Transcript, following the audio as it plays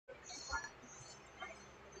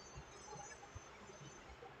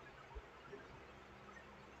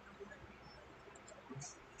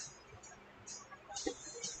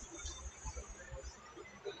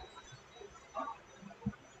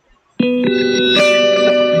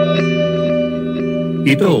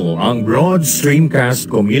Ito ang Broad Stream Cast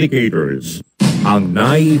Communicators, ang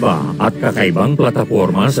naiiba at kakaibang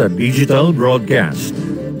plataforma sa digital broadcast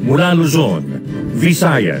mula Luzon,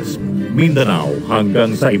 Visayas, Mindanao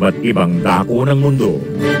hanggang sa iba't ibang dako ng mundo.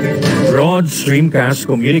 Broad Stream Cast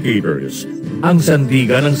Communicators, ang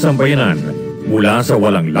sandigan ng sambayanan mula sa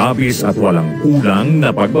walang labis at walang kulang na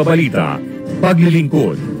pagbabalita,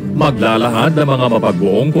 paglilingkod, maglalahad ng mga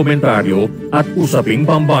mapagbuong komentaryo at usaping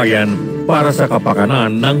pambayan para sa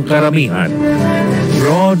kapakanan ng karamihan.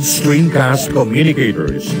 Broad Stream Cast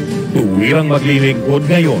Communicators, tuwirang maglilingkod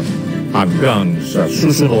ngayon hanggang sa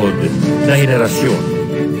susunod na henerasyon.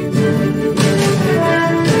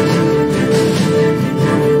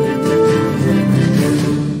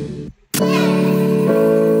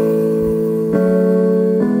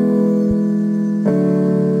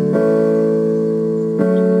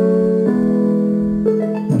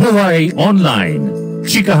 Buhay Online,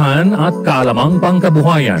 Chikahan at kaalamang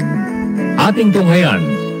pangkabuhayan. Ating tunghayan,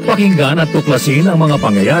 pakinggan at tuklasin ang mga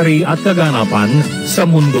pangyayari at kaganapan sa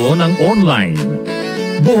mundo ng online.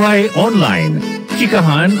 Buhay Online,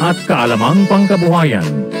 Chikahan at kaalamang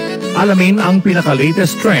pangkabuhayan. Alamin ang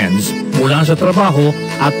pinaka-latest trends mula sa trabaho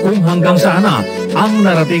at kung hanggang saan na ang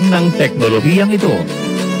narating ng teknolohiyang ito.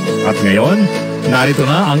 At ngayon, narito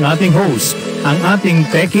na ang ating host, ang ating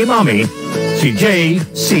Techiemommy, si Jaye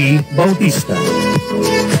C. Bautista.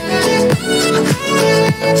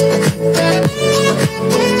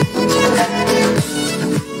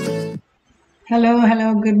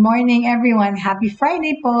 Hello, good morning everyone. Happy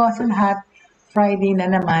Friday po sa lahat. Friday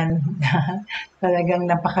na naman. Talagang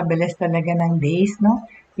napakabilis talaga ng days, no?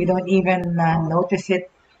 We don't even notice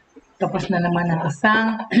it. Tapos na naman ang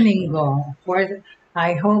isang linggo. Of course,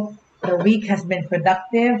 I hope the week has been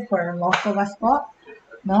productive for most of us po,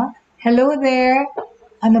 no? Hello there.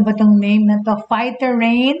 Ano ba tong name na to? Fighter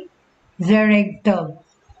Rain Zeregtog.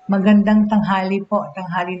 Magandang tanghali po.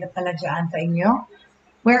 Tanghali na pala dyan sa inyo.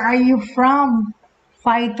 Where are you from?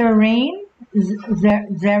 Fighter Rain?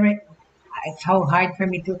 Zereg. It's so hard for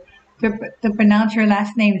me to pronounce your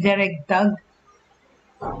last name. Zeregtog.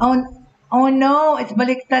 Oh no, it's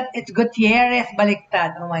baliktad. It's Gutierrez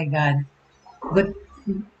baliktad. Oh my God.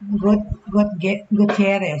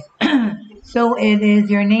 Gutierrez. So it is,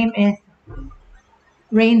 your name is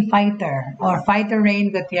Rain Fighter or Fighter Rain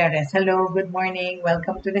Gutierrez. Hello, good morning.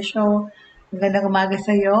 Welcome to the show. Magandang umaga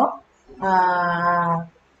sa iyo.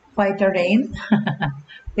 Fighter Rain.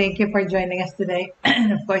 Thank you for joining us today.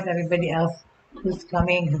 And of course, everybody else who's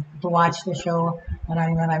coming to watch the show.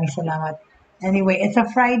 Maraming salamat. Anyway, it's a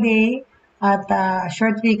Friday at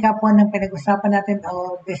short recap po ng pinag-usapan natin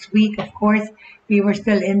this week. Of course, we were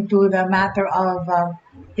still into the matter of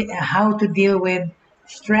how to deal with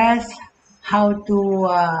stress, how to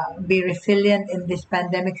be resilient in this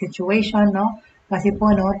pandemic situation, no? Kasi po,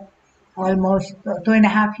 no, almost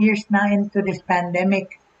 2.5 years na into this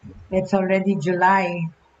pandemic. It's already July.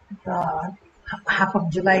 Half of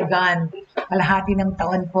July gone. Kalahati ng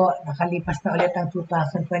taon po, nakalipas na ulit ang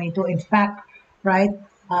 2022. In fact, right,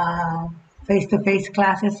 face-to-face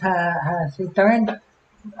classes has returned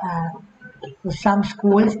to some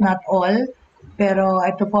schools, not all. Pero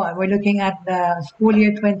ito po, we're looking at the school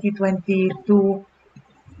year 2022 to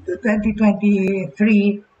 2023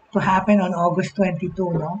 to happen on August 22,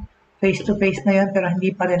 no? Face-to-face na yun, pero hindi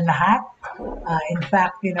pa rin lahat. In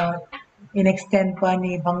fact, you know, in-extend pa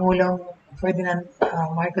ni Pangulong Ferdinand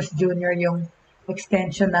Marcos Jr. yung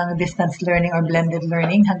extension ng distance learning or blended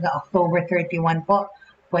learning hanggang October 31 po.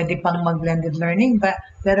 Pwede pang mag-blended learning,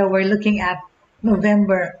 pero we're looking at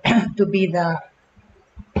November to be the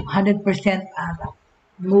 100%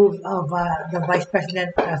 move of the Vice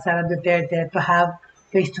President Sara Duterte to have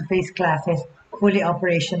face-to-face classes fully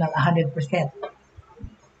operational 100%.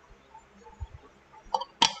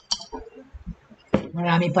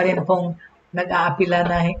 Marami pa rin pong nag-aapila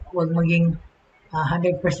na huwag maging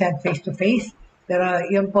 100% face-to-face. Pero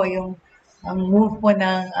yun po, yung ang move po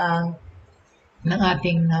ng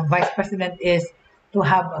ating Vice President is to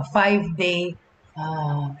have a 5-day,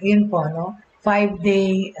 yun po, no?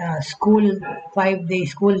 5-day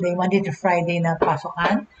school day, Monday to Friday na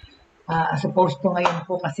pasokan. As opposed to ngayon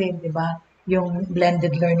po kasi, di ba, yung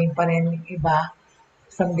blended learning pa rin iba.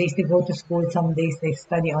 Some days they go to school, some days they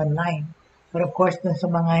study online. But of course, dun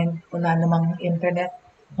sa mga wala namang internet,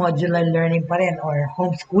 modular learning pa rin or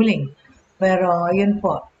homeschooling. Pero yun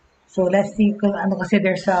po. So let's see kung ano, kasi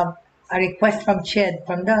there's a request from CHED,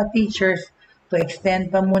 from the teachers, to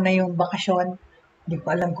extend pa muna yung bakasyon. Hindi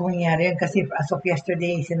ko alam kung nangyari yun kasi as of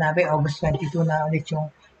yesterday, sinabi August 22 na ulit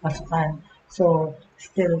yung pasukan. So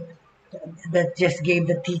still that just gave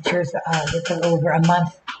the teachers a little over a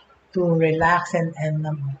month to relax and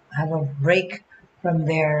have a break from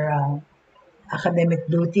their academic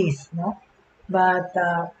duties, no? But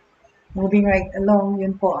moving right along,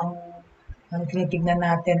 yun po ang tinitignan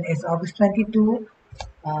natin is August 22,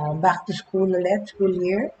 back to school ulit, school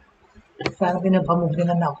year. Parang pinapamove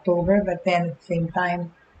nila na October, but then at the same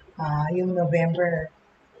time, yung November,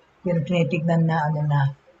 yun tinitignan na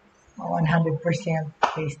 100%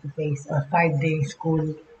 face-to-face or 5-day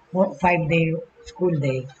school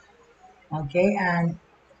day. Okay, and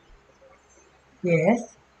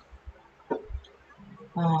yes,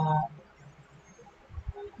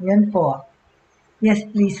 yan po. Yes,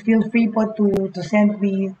 please feel free po to send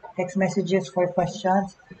me text messages for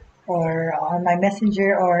questions or on my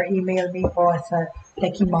messenger or email me po sa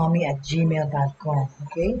techiemommy@gmail.com.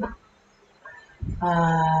 Okay?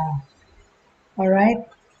 All right.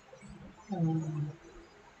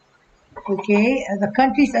 Okay, the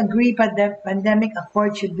countries agree that the pandemic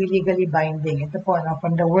accord should be legally binding. Ito po,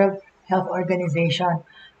 from the World Health Organization.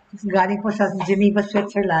 Galing po sa Geneva,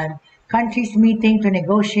 Switzerland. Countries meeting to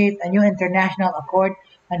negotiate a new international accord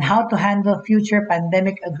on how to handle future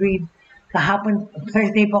pandemic agreed kahapon,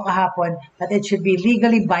 Thursday po kahapon, that it should be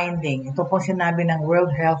legally binding. Ito po sinabi ng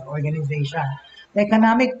World Health Organization. The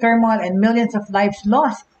economic turmoil and millions of lives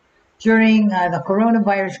lost during the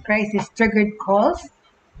coronavirus crisis triggered calls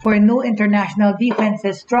for new international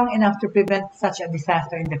defenses strong enough to prevent such a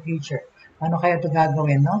disaster in the future. Paano kaya ito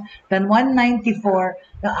gagawin, no? Then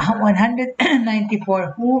 194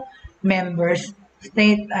 WHO members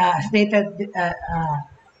stated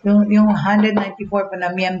yung 194 pa na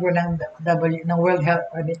miyembro ng World Health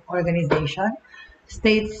Organization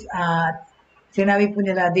states, sinabi po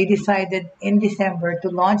nila, they decided in December to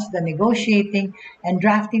launch the negotiating and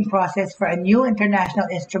drafting process for a new international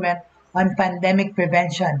instrument on pandemic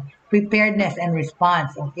prevention, preparedness, and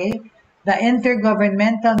response. Okay, the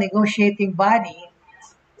intergovernmental negotiating body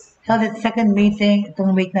held its second meeting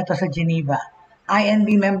itong week na to sa Geneva.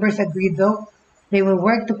 INB members agreed, though, they will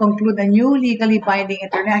work to conclude a new legally binding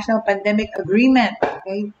international pandemic agreement,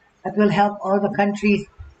 okay, that will help all the countries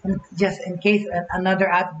just in case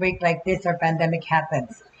another outbreak like this or pandemic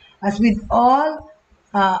happens. As with all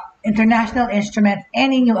international instruments,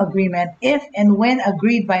 any new agreement, if and when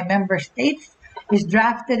agreed by member states, is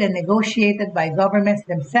drafted and negotiated by governments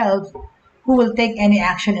themselves, who will take any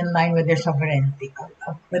action in line with their sovereignty.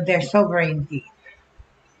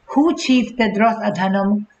 WHO Chief Tedros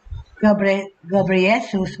Adhanom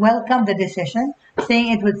Ghebreyesus welcomed the decision,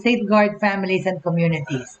 saying it would safeguard families and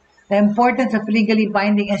communities. The importance of legally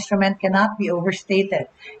binding instrument cannot be overstated.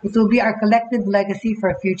 It will be our collective legacy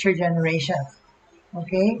for future generations.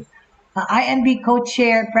 Okay? INB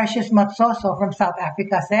co-chair Precious Matsoso from South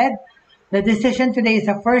Africa said, the decision today is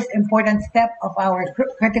the first important step of our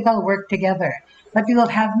critical work together, but we will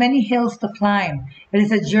have many hills to climb. It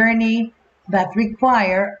is a journey that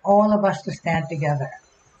require all of us to stand together.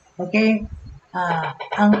 Okay?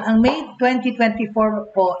 Ang May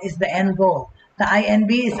 2024 po is the end goal. The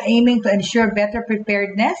INB is aiming to ensure better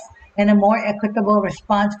preparedness and a more equitable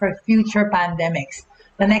response for future pandemics.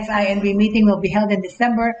 The next INB meeting will be held in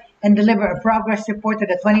December and deliver a progress report to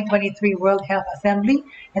the 2023 World Health Assembly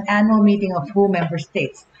and annual meeting of WHO member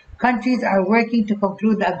states. Countries are working to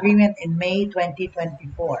conclude the agreement in May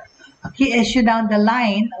 2024. A key issue down the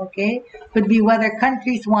line, okay, could be whether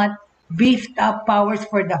countries want beefed up powers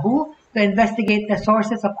for the WHO to investigate the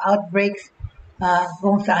sources of outbreaks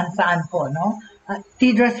kung saan-saan po, no?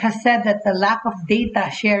 Tedros has said that the lack of data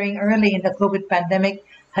sharing early in the COVID pandemic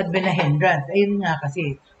had been a hindrance. Ayun nga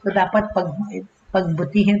kasi. So dapat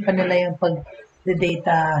pagbutihin pa nila yung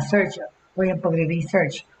data search o yung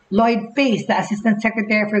pagre-research. Lloyd Pace, the Assistant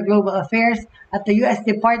Secretary for Global Affairs at the U.S.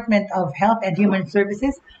 Department of Health and Human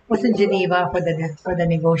Services, was in Geneva for the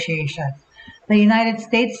negotiations. The United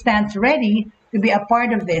States stands ready to be a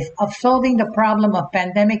part of this, of solving the problem of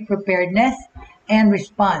pandemic preparedness and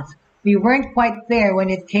response. We weren't quite there when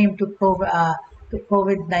it came to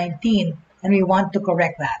COVID-19, and we want to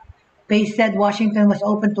correct that. Pace said Washington was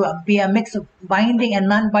open to be a mix of binding and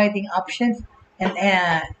non-binding options and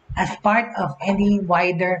as part of any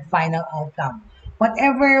wider final outcome.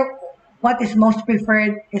 What is most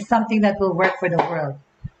preferred is something that will work for the world.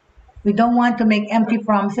 We don't want to make empty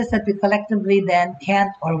promises that we collectively then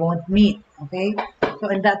can't or won't meet. Okay? So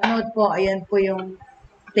in that note po, ayan po yung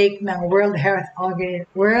take ng World Health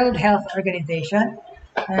Organization.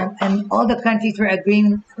 And all the countries were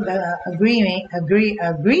agreed ano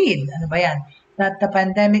ba yan, that the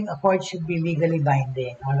pandemic accord should be legally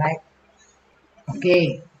binding. All right?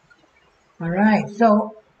 Okay. All right.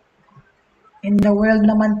 So, in the world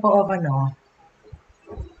naman po of ano,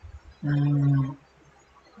 um,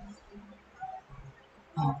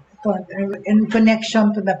 in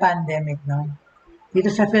connection to the pandemic, no?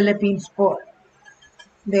 Dito sa Philippines po,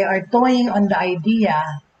 they are toying on the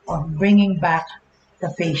idea of bringing back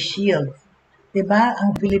the face shield. Diba?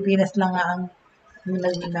 Ang Pilipinas lang nga ang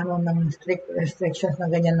ng strict restrictions na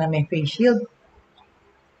ganyan na may face shield.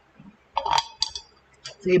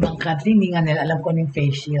 Sa ibang country, hindi nga nila alam kung yung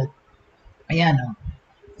face shield. Ayan, oh.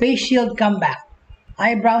 Face shield comeback.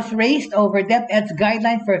 Eyebrows raised over DepEd's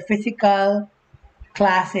guideline for physical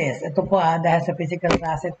classes. Ito po dahil sa physical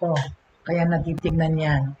class ito. Kaya natitignan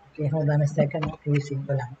yan. Okay, hold on a second. Ayusin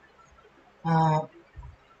ko lang.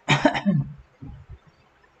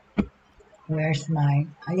 Where's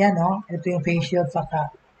mine? Ayan, oh. Ito yung face shield sa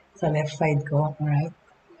left side ko. Alright?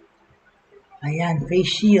 Ayan,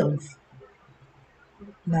 face shields.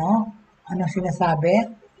 No? Ano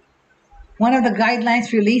sinasabi? One of the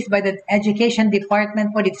guidelines released by the Education Department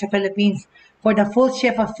for the Philippines for the full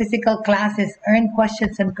shift of physical classes earned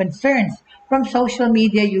questions and concerns from social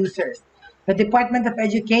media users. The Department of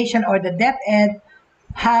Education, or the DepEd,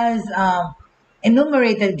 has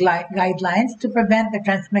enumerated guidelines to prevent the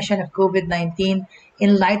transmission of COVID-19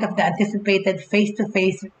 in light of the anticipated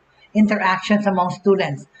face-to-face interactions among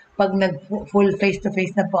students pag full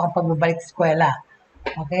face-to-face na po ang pagbabalik sa eskwela.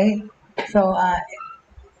 Okay? So,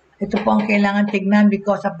 ito po ang kailangan tignan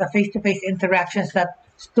because of the face-to-face interactions that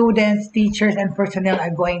students, teachers, and personnel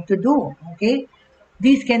are going to do. Okay?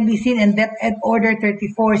 These can be seen in DepEd Order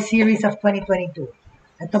 34 Series of 2022.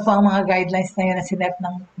 Ito po ang mga guidelines na yun na sinet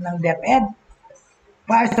ng DepEd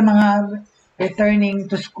para sa mga returning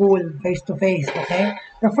to school face-to-face. Okay?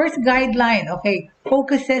 The first guideline, okay,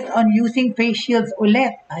 focuses on using face shields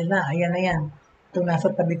ulit. Ayan na yan. Ito nasa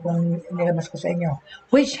tabi kong nilabas ko sa inyo,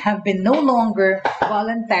 which have been no longer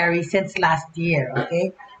voluntary since last year.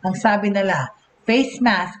 Okay? Ang sabi nila, face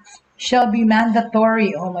masks shall be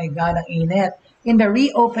mandatory. Oh my God, ang init. In the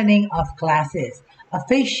reopening of classes. A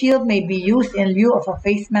face shield may be used in lieu of a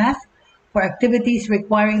face mask for activities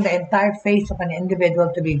requiring the entire face of an individual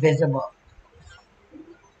to be visible.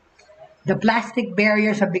 The plastic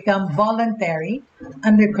barriers have become voluntary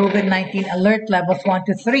under COVID-19 alert levels 1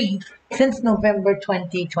 to 3 since November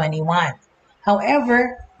 2021.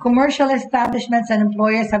 However, commercial establishments and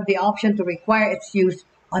employers have the option to require its use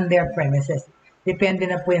on their premises. Depende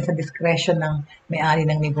na po yan sa discretion ng may-ari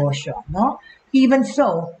ng negosyo. No? Even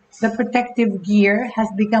so, the protective gear has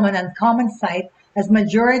become an uncommon sight as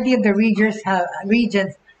majority of the regions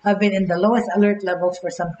have been in the lowest alert levels for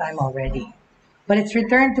some time already. But its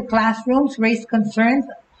return to classrooms raised concerns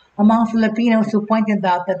among Filipinos who pointed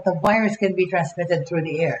out that the virus can be transmitted through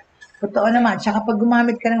the air. Totoo naman, tsaka pag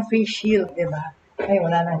gumamit ka ng face shield, di ba? Ay,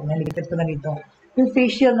 wala na, naligpit ko na dito. Yung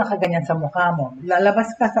face shield nakaganyan sa mukha mo.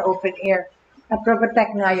 Lalabas ka sa open air,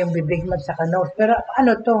 na-protect nga yung bibig mo sa nose. Pero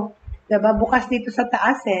ano to? Di ba? Bukas dito sa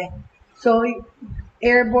taas eh. So,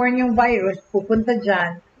 airborne yung virus, pupunta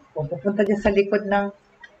dyan sa likod ng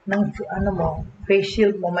ano mo, face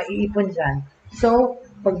shield mo, maiipon dyan. So,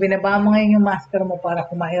 pag binaba mo ngayon yung masker mo para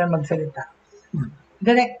kumain na magsalita,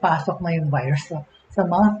 direct pasok na yung virus sa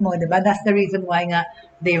mouth mo, di ba? That's the reason why nga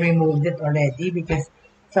they removed it already because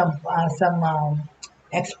some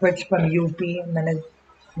experts from UP na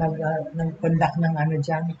nag-conduct ng ano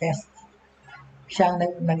dyan, test, siyang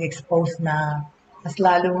nag-expose na mas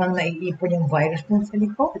lalo nang naiipon yung virus dun sa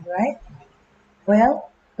likod, right? Well,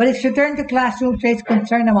 but its return to classrooms raised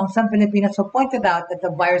concern among some Filipinos who pointed out that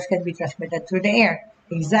the virus can be transmitted through the air.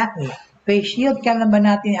 Exactly. Face shield, kailan ba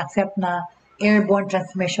natin accept na airborne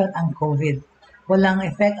transmission ang COVID? Walang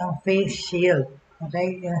effect ang face shield.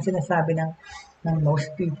 Okay? Yan ang sinasabi ng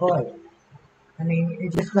most people. I mean,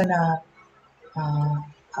 it's just gonna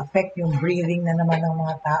affect yung breathing na naman ng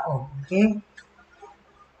mga tao. Okay?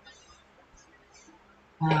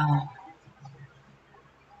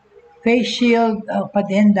 Face shield pa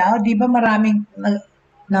din daw, di ba maraming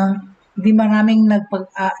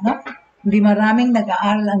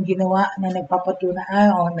nag-aaral ang ginawa na nagpapatunay.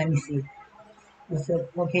 Let me see.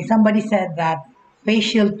 Okay, somebody said that face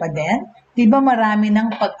shield pa din. Di ba marami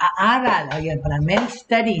ng pag-aaral? Ayun pala, many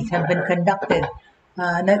studies have been conducted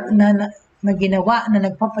na ginawa na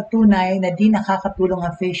nagpapatunay na di nakakatulong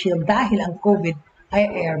ang face shield dahil ang COVID ay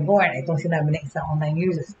airborne. Itong sinabi ng isang online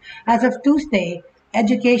users. As of Tuesday,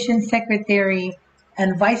 Education Secretary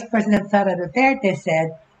and Vice President Sara Duterte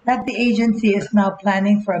said that the agency is now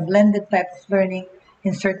planning for a blended type of learning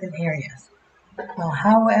in certain areas.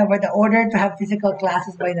 However, the order to have physical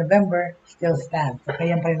classes by November still stands. So,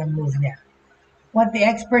 kaya pa rin ang move niya. What the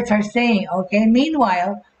experts are saying, okay?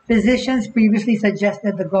 Meanwhile, Physicians previously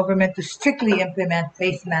suggested the government to strictly implement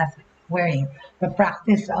face mask wearing, the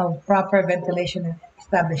practice of proper ventilation in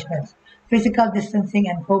establishments, physical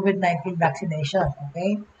distancing, and COVID-19 vaccination.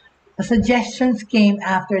 Okay? The suggestions came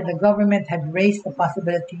after the government had raised the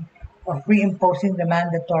possibility of reimposing the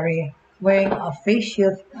mandatory wearing of face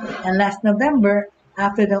shields, and last November,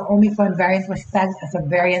 after the Omicron variant was tagged as a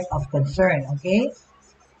variant of concern. Okay?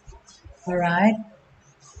 All right.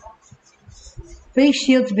 Face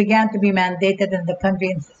shields began to be mandated in the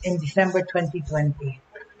country in December 2020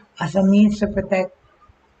 as a means to protect,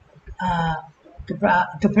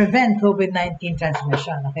 to prevent COVID-19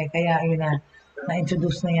 transmission. Okay, kaya yun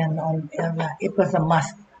na-introduce na yan noon. It was a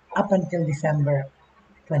must up until December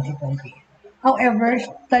 2020. However,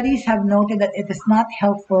 studies have noted that it is not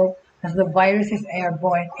helpful as the virus is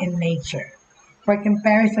airborne in nature. For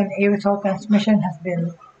comparison, aerosol transmission has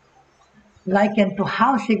been likened to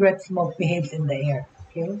how cigarette smoke behaves in the air.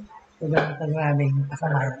 Okay? So, ganun ka-grabing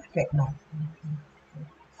kasama yung effect na.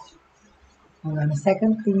 Hold on a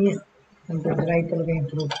second, please. Nag-dry talaga yung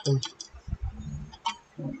throat ko.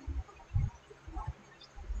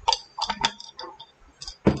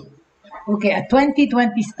 Okay, a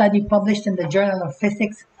 2020 study published in the Journal of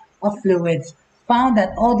Physics of Fluids found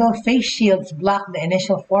that although face shields block the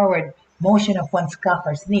initial forward motion of one's cough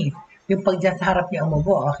or sneeze, yung pag dyan sa harap niya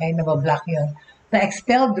umubo, okay, nabablock yun, the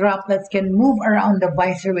expelled droplets can move around the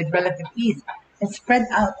visor with relative ease and spread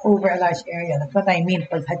out over a large area. That's what I mean,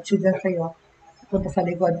 pag hatsudan sa'yo, punta sa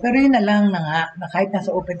likod. Pero yun na lang na nga, na kahit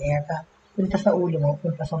nasa open air ka, punta sa ulo mo,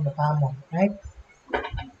 punta sa mukha mo, right?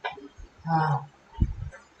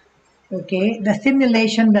 Okay, the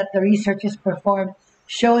simulation that the researchers performed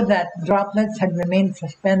showed that droplets had remained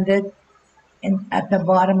suspended at the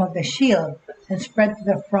bottom of the shield and spread to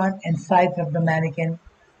the front and sides of the mannequin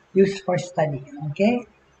used for study. Okay?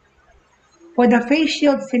 For the face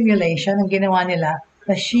shield simulation, ang ginawa nila,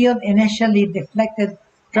 the shield initially deflected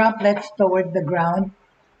droplets toward the ground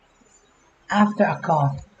after a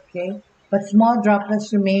cough. Okay? But small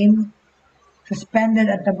droplets remained suspended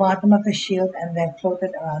at the bottom of the shield and then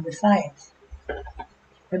floated around the sides,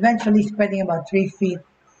 eventually spreading about 3 feet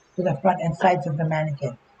to the front and sides of the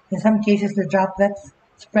mannequin. In some cases, the droplets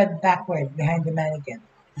spread backward behind the mannequin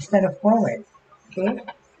instead of forward. Okay?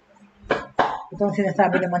 Ito ang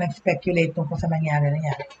sinasabi naman nag-speculate tungkol sa nangyari na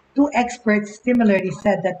yan. 2 experts similarly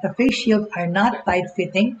said that the face shields are not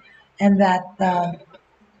tight-fitting and that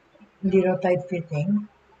hindi raw tight-fitting.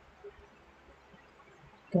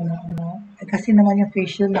 Ito na, kasi naman yung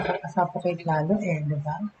face shield nakakasuffocate lalo di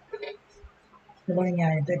ba? Diba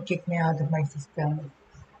nangyari? It kicked me out of my system.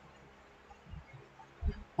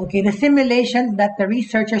 Okay, the simulation that the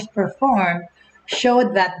researchers performed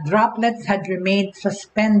showed that droplets had remained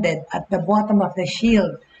suspended at the bottom of the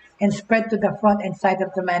shield and spread to the front and side of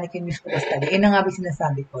the mannequin used for the study. Yun ang nga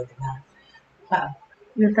sinasabi ko, di ba?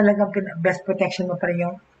 Yung talagang best protection mo pa rin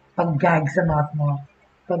yung pag-gag sa mouth mo.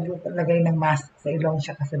 Paglagay ng mask sa ilong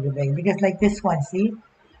siya sa bibig. Because like this one, see?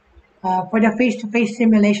 For the face-to-face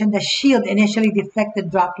simulation, the shield initially deflected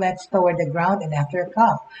droplets toward the ground and after a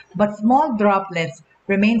cough. But small droplets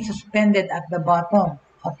remained suspended at the bottom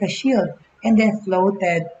of the shield and then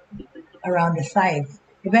floated around the sides,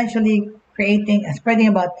 eventually spreading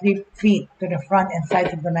about 3 feet to the front and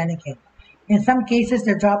sides of the mannequin. In some cases,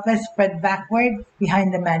 the droplets spread backward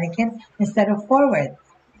behind the mannequin instead of forward.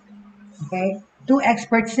 Okay? 2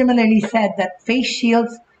 experts similarly said that face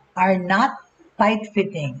shields are not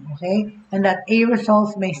tight-fitting, okay, and that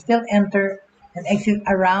aerosols may still enter and exit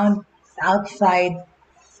around the outside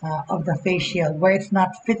of the face shield where it's not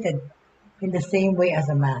fitted in the same way as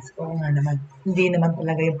a mask. Oo nga naman, hindi naman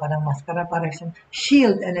talaga yung parang maskara, parang siyang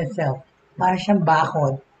shield in itself, parang siyang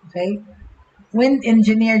bakod, okay? Wind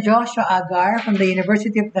engineer Joshua Agar from the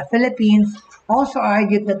University of the Philippines also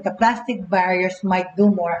argued that the plastic barriers might do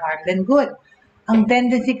more harm than good. Ang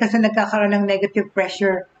tendency kasi nagkakaroon ng negative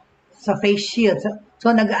pressure sa face shield. So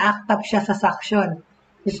nag-act up siya sa suction.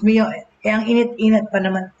 Ang init-init pa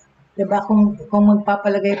naman. Diba? Kung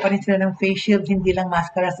magpapalagay pa rin sila ng face shield, hindi lang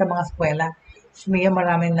maskara sa mga eskwela,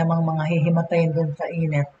 maraming namang mga hihimatayin doon sa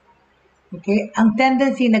init. Okay? Ang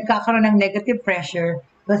tendency, nagkakaroon ng negative pressure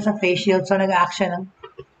doon sa face shield. So nag-act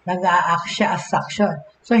siya as suction.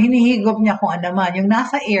 So hinihigop niya kung ano man. Yung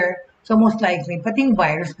nasa air, so most likely, pati yung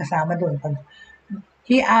virus kasama doon.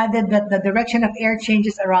 He added that the direction of air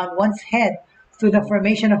changes around one's head through the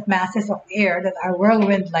formation of masses of air that are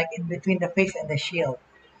whirlwind-like in between the face and the shield.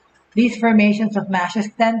 These formations of masses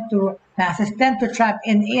tend to trap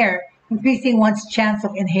in air, increasing one's chance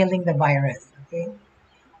of inhaling the virus. Okay?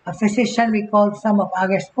 A physician recalled some of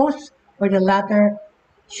Agar's posts where the latter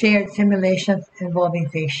shared simulations involving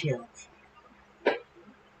face shields.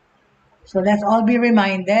 So let's all be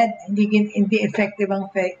reminded, hindi effective ang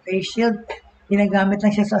face shield. Ginagamit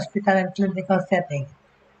lang siya sa hospital and clinical setting.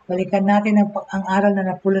 Balikan natin ang aral na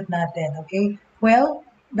napulot natin, okay? Well,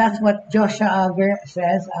 that's what Joshua Auger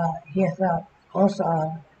says. He is also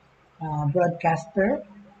a broadcaster,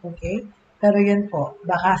 okay? Pero yun po,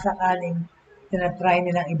 baka sakaling tinatry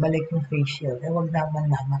nilang ibalik yung face shield. Huwag naman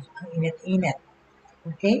ang init-init.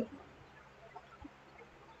 Okay?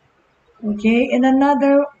 Okay, in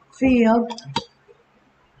another field,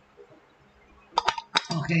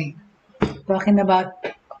 okay,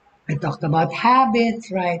 we talked about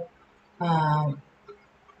habits, right?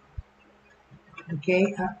 Okay,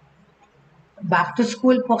 back to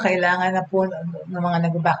school po, kailangan na po ng mga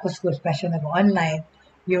nag-back to school, especially nag-online,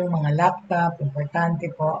 yung mga laptop, importante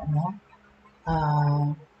po, no?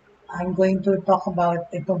 I'm going to talk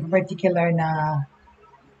about itong particular na,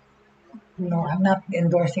 I'm not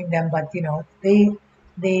endorsing them, but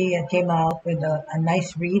they came out with a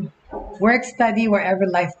nice read. Work, study, wherever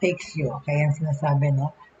life takes you. Okay, yan sinasabi,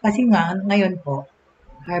 no? Kasi nga, ngayon po,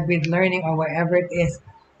 hybrid learning or wherever it is,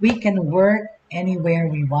 we can work anywhere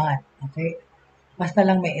we want. Okay? Basta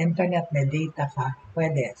lang may internet, may data ka,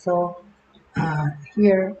 pwede. So,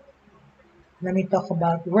 here, let me talk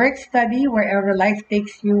about work, study, wherever life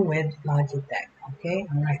takes you with Logitech. Okay?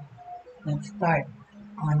 All right. Let's start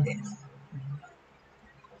on this.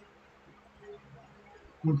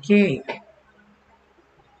 Okay.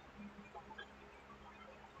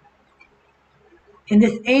 In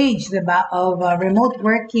this age, diba, of remote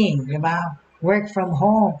working, diba, work from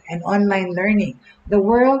home and online learning, the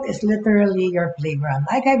world is literally your playground.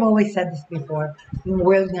 Like I've always said this before, yung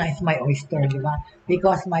world nga is my oyster, diba?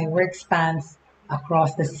 Because my work spans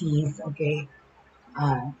across the seas, okay?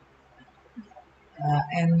 I'm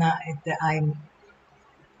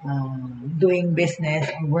doing business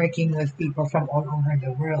and working with people from all over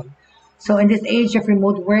the world. So in this age of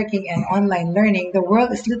remote working and online learning, the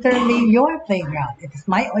world is literally your playground. It is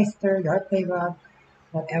my oyster, your playground,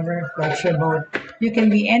 whatever floats your boat. You can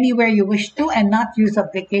be anywhere you wish to and not use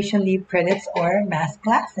up vacation leave credits or mass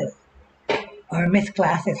classes, or miss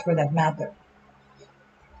classes for that matter.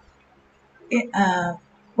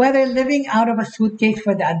 Whether living out of a suitcase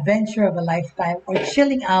for the adventure of a lifetime or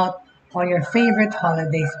chilling out on your favorite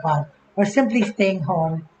holiday spot or simply staying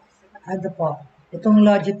home, itong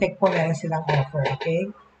Logitech po meron silang offer,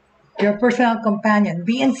 okay? Your personal companion.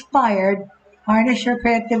 Be inspired, harness your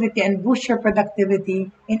creativity, and boost your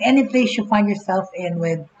productivity in any place you find yourself in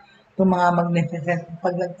with itong mga magnificent,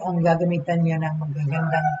 ang gagamitan nyo ng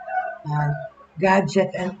magagandang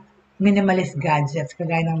gadget and minimalist gadgets,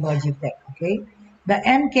 kagaya ng Logitech, okay? The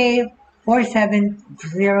MK470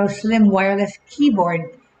 Slim Wireless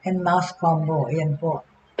Keyboard and Mouse Combo. Ayan po.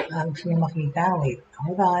 Gusto nyo makita. Wait,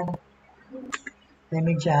 hold on. Let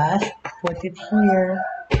me just put it here.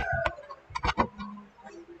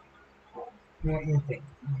 Where is it?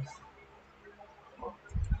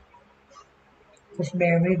 Just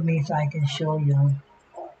bear with me so I can show you.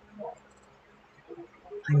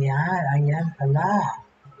 Ayan pala.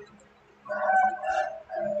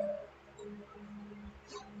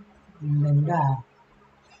 Ang ganda.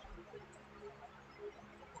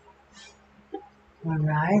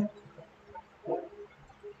 Alright.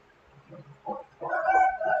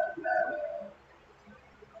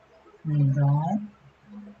 Hold on.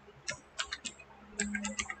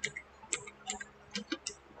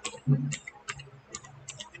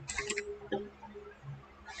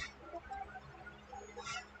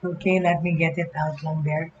 Okay, let me get it out lang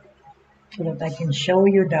there so that I can show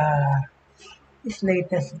you this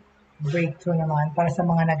latest breakthrough naman para sa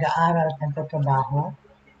mga nag-aaral at nagtatrabaho.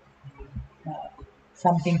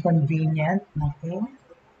 Something convenient, okay?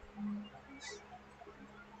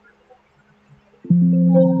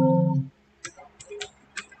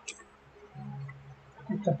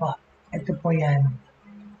 Ito po yan.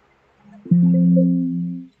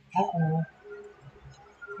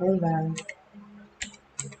 Hold on.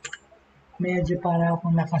 Medyo para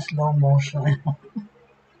akong naka-slow motion.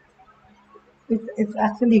 It's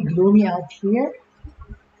actually gloomy out here,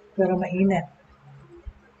 pero mainit.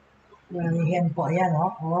 Yan po, ayan,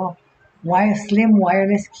 Slim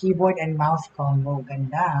wireless keyboard and mouse combo.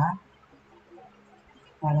 Ganda,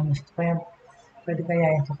 Parang gusto ko yan. Pwede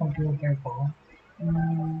kaya yan sa computer ko.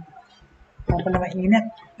 Pala mainit.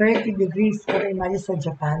 30 degrees. Pero imagine sa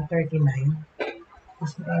Japan, 39.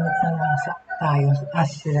 Mas mainit na tayo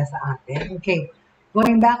as sila sa atin. Okay.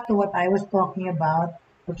 Going back to what I was talking about.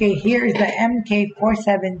 Okay, here is the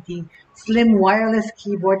MK470 Slim Wireless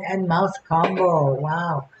Keyboard and Mouse Combo.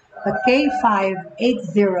 Wow. The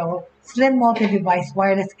K580 slim multi-device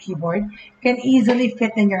wireless keyboard can easily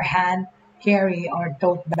fit in your hand, carry, or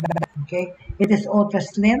tote bag. Okay, it is ultra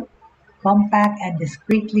slim, compact, and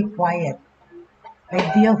discreetly quiet.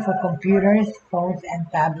 Ideal for computers, phones, and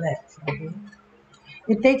tablets. Okay,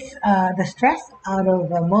 it takes the stress out of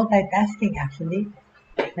multitasking. Actually,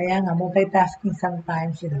 kaya nga multitasking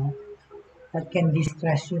sometimes, that can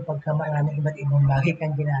distress you pagka maraming iba't ibang bagay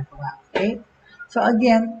kang ginagawa. Okay? So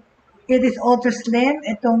again, it is ultra slim.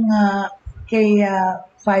 Itong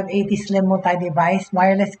K580 Slim multi-device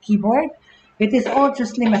wireless keyboard. It is ultra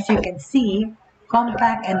slim as you can see,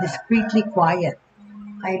 compact and discreetly quiet.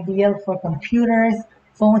 Ideal for computers,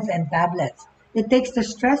 phones, and tablets. It takes the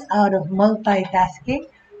stress out of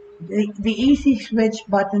multitasking. The easy switch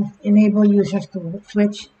buttons enable users to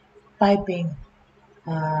switch typing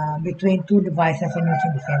between two devices and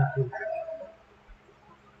using the same tool.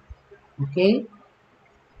 Okay?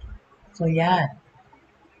 So, yan.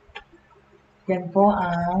 Yan po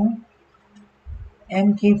ang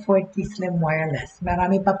MK40 Slim Wireless.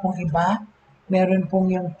 Marami pa pong iba. Meron pong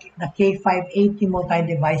yung K580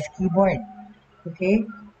 multi-device keyboard. Okay?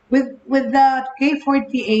 With the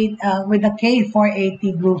K48, with the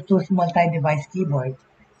K480 Bluetooth multi-device keyboard,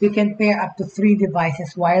 you can pair up to 3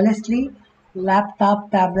 devices wirelessly,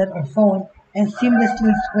 laptop, tablet, or phone, and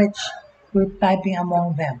seamlessly switch to typing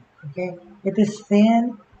among them. Okay, it is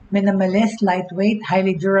thin, minimalist, lightweight,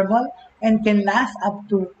 highly durable, and can last up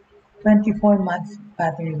to 24 months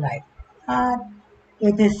battery life.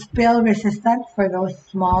 It is spill resistant for those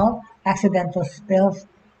small accidental spills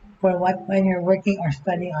for when you're working or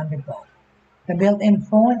studying on the go. The built-in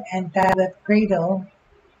phone and tablet cradle.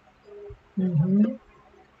 Ano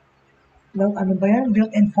ba yan?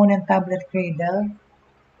 Built-in phone and tablet cradle.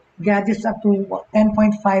 Gadgets up to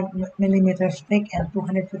 10.5 millimeters thick and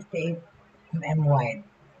 258 mm wide.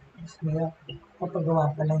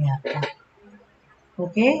 Papagawa pa lang yata.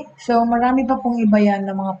 Okay? So, marami pa pong iba yan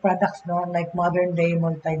ng mga products, no? Like modern day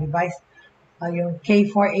multi-device. Yung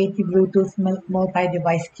K480 Bluetooth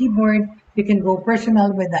multi-device keyboard. You can go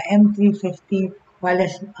personal with the M350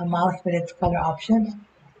 wireless mouse with its color options.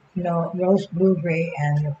 Rose, blue, gray,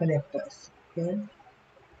 and eucalyptus. Okay?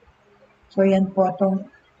 So, yan po itong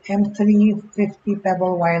M350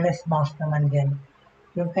 Pebble wireless mouse naman din.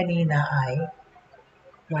 Yung kanina ay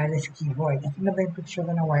wireless keyboard. Ano ba yung picture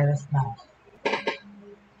ko ng wireless mouse?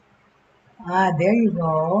 There you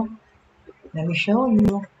go. Let me show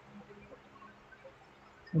you.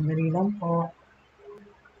 Sandali lang po.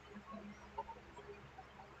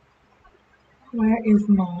 Where is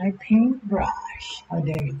my paintbrush?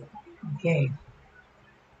 There you go. Okay.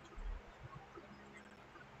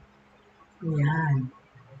 Yan.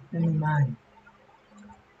 Ito naman.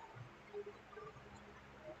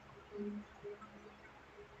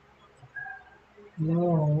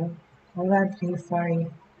 No. Hold on, please. Sorry.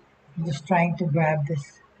 I'm just trying to grab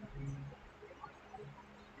this.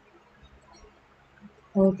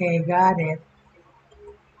 Okay, got it.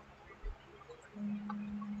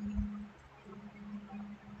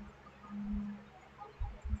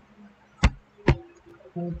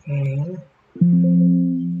 Okay.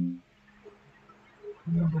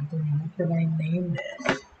 How should I name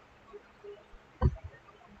this?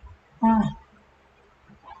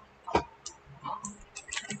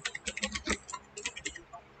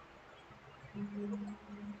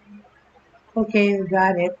 Okay,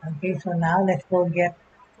 got it. Okay, so now let's go get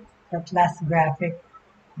that last graphic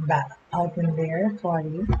back out in there.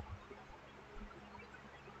 Sorry.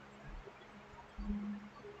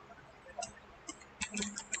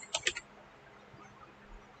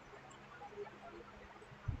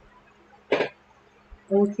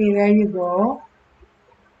 Okay, there you go.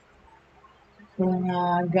 Yung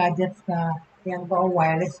gadgets na yan po,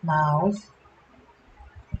 wireless mouse.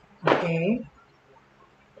 Okay.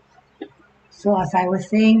 So, as I was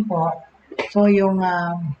saying po, so yung,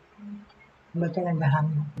 ba't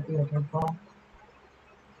nag-hang yung computer ko?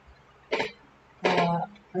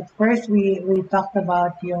 At first, we talked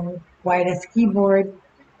about yung wireless keyboard.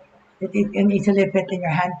 It can easily fit in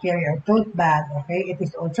your hand carry or tote bag. Okay, it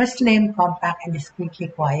is ultra slim, compact, and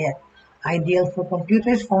discreetly quiet. Ideal for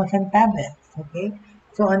computers, phones, and tablets. Okay,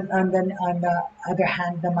 so on the other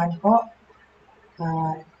hand naman po,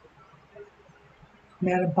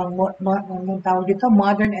 meron pang tawag dito,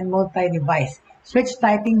 modern and multi-device. Switch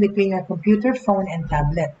typing between your computer, phone, and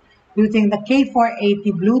tablet. Using the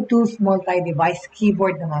K480 Bluetooth multi-device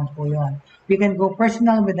keyboard naman po yun. You can go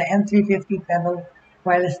personal with the M350 Pebble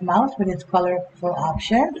wireless mouse with its colorful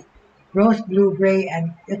options, rose, blue, gray,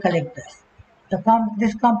 and eucalyptus.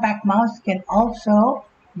 This compact mouse can also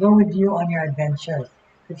go with you on your adventures.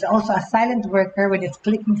 It's also a silent worker with its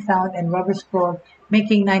clicking sound and rubber scroll,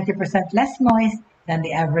 making 90% less noise than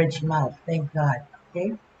the average mouse. Thank God.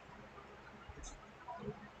 Okay.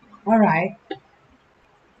 All right.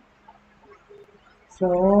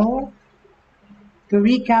 So, to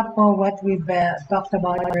recap po what we've talked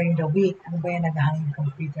about during the week, ano ba yung naghahanging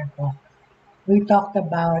computer ko? We talked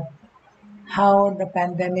about how the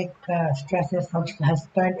pandemic stresses has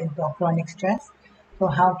turned into a chronic stress. So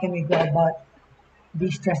how can we go about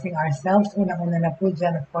de-stressing ourselves? Una-una na po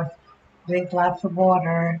dyan, of course, drink lots of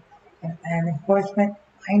water. And of course,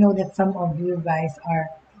 I know that some of you guys are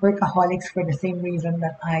workaholics for the same reason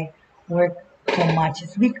that I work so much.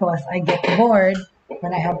 It's because I get bored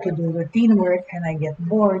when I have to do routine work, and I get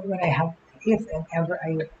bored when I have, if and ever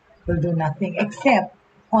I will do nothing except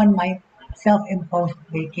on my self-imposed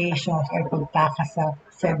vacations or pagtaka sa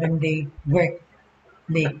 7-day work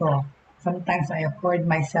day ko. Sometimes I afford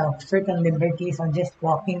myself certain liberties on just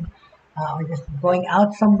walking or just going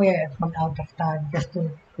out somewhere from out of town just to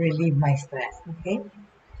relieve my stress. Okay?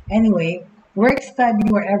 Anyway, work, study,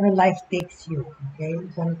 wherever life takes you. Okay?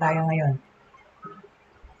 Saan tayo ngayon?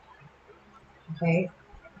 Okay?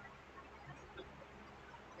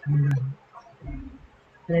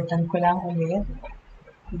 Palitan ko lang ulit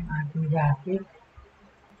yung ating graphic.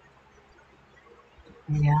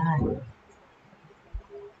 Ayan.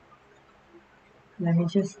 Let me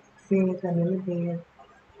just see it a little bit.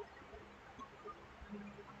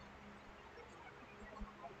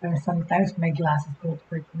 But sometimes my glasses don't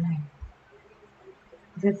work na.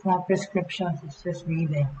 It's not prescriptions, it's just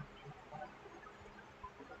reading.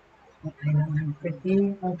 Okay naman,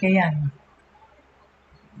 pretty. Okay yan.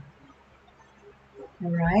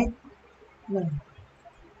 Alright.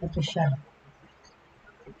 Ito siya.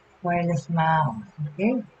 Wireless mouse.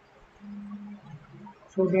 Okay.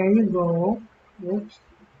 So there you go. Oops.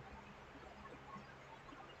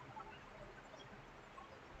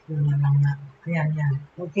 Ayan.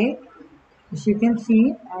 Okay. As you can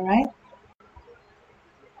see, alright.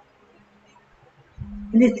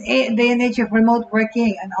 In this day and age of remote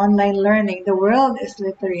working and online learning, the world is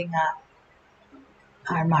littering up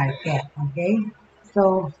our market. Okay.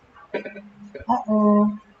 So,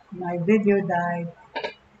 my video died.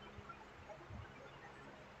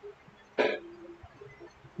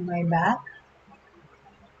 Am I back?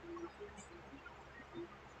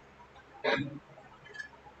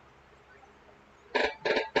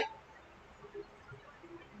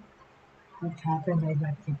 What happened? I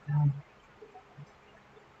got kicked out.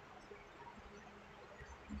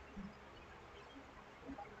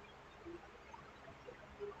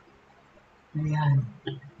 Ayan.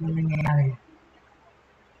 Ano nangyayari?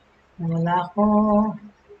 Nawala ko.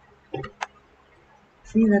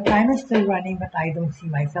 See, the time is still running, but I don't see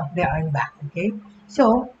myself. There, I'm back. Okay.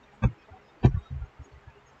 So,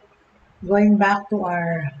 going back to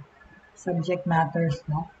our subject matters,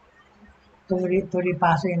 no? To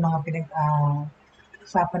repaso yung mga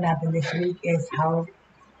usapan natin this week is how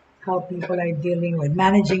people are dealing with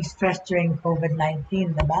managing stress during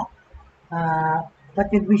COVID-19, diba? What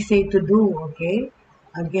did we say to do, okay?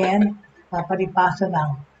 Again, paripaso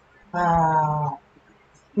lang.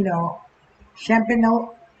 Syempre,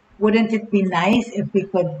 no, wouldn't it be nice if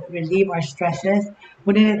we could relieve our stresses?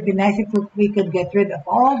 Wouldn't it be nice if we could get rid of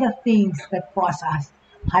all the things that cause us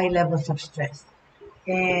high levels of stress?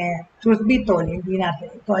 Truth be told,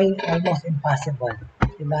 ito ay almost impossible,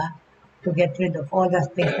 diba? To get rid of all the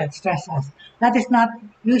things that stress us. That is not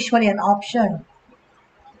usually an option.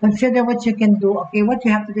 Consider what you can do. Okay, what you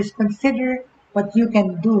have to do is consider what you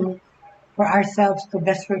can do for ourselves to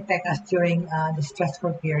best protect us during the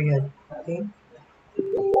stressful period. Okay?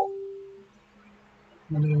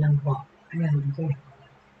 Mali lang po. Ayan, okay.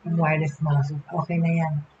 Yung wireless mouse. Okay na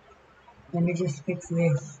yan. Let me just fix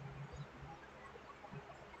this.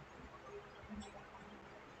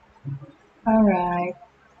 Alright.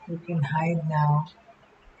 You can hide now.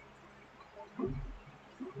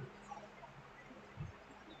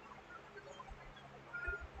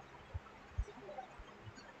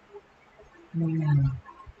 Ayan.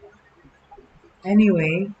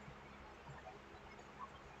 Anyway.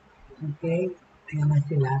 Okay. Ayan na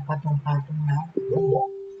sila. Patong-patong na.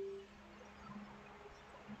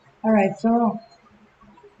 Alright, so.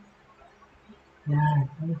 Ayan.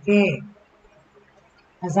 Okay.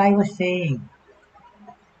 As I was saying,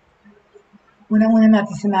 unang-una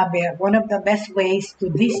natin sinabi, one of the best ways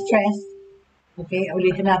to de-stress, okay,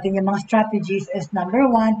 ulitin natin yung mga strategies is number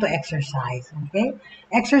 1, to exercise, okay?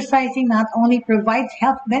 Exercising not only provides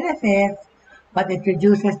health benefits, but it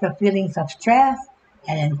reduces the feelings of stress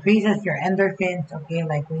and increases your endorphins, okay,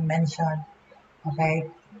 like we mentioned, okay?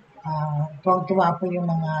 Tuwang-tuwa po yung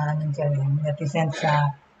mga netizens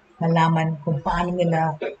sa nalaman kung paano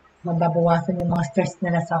nila mababawasan yung mga stress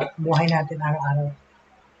nila sa buhay natin araw-araw.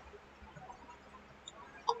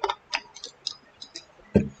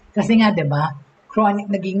 Kasi nga, di ba,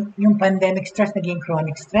 yung pandemic stress naging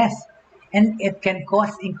chronic stress. And it can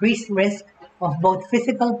cause increased risk of both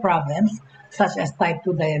physical problems, such as type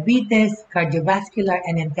 2 diabetes, cardiovascular,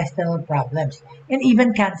 and intestinal problems. And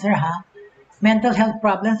even cancer, ha? Mental health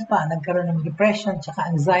problems pa, nagkaroon ng depression,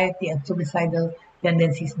 tsaka anxiety at suicidal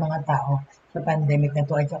tendencies mga tao sa pandemic na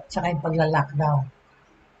to, at tsaka yung pagla-lockdown.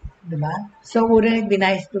 Diba? So, wouldn't it be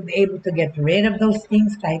nice to be able to get rid of those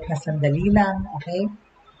things kahit na sandali lang, okay?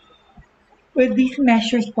 With these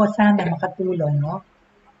measures po sana makatulong, no?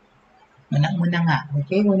 Unang-una nga,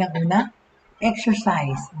 okay? Unang-una,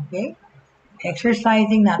 exercise, okay?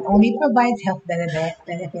 Exercising not only provides health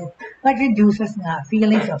benefits, but reduces nga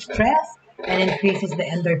feelings of stress and increases the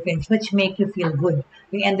endorphins, which make you feel good.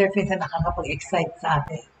 Yung endorphins na nakakapag-excite sa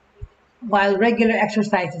atin. While regular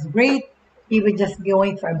exercise is great, even just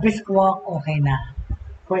going for a brisk walk, okay na.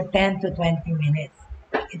 For 10 to 20 minutes.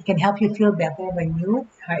 It can help you feel better when you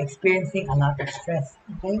are experiencing a lot of stress,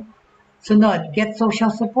 okay? Sunod, get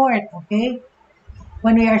social support, okay?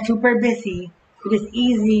 When we are super busy, it is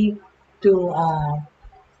easy to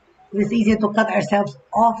cut ourselves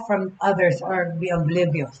off from others or be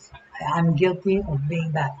oblivious. I'm guilty of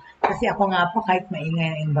being that. Kasi ako nga po, kahit maingay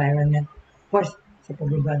ang environment, of course, sa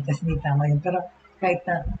pag-broadcast hindi tama yun, pero kahit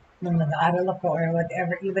na nung nag-aaral ako or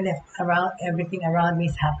whatever, even if everything around me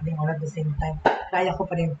is happening all at the same time, kaya ko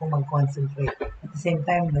pa rin po mag-concentrate. At the same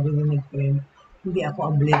time, narinig ko rin, hindi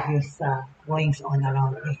ako oblivious sa goings on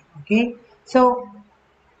around me. Okay? So,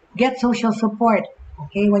 get social support.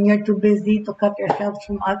 Okay? When you're too busy to cut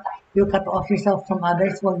off yourself from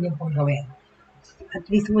others, huwag niyo pong gawin. At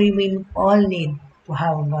least we will all need to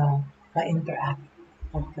have ka-interact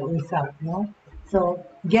at kausap, no? So,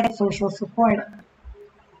 get social support.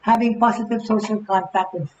 Having positive social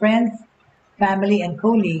contact with friends, family, and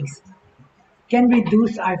colleagues can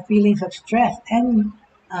reduce our feelings of stress and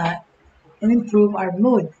improve our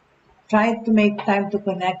mood. Try to make time to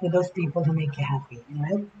connect with those people who make you happy,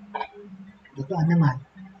 right? Totoo naman.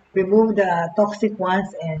 Remove the toxic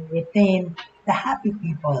ones and retain the happy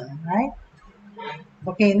people, right?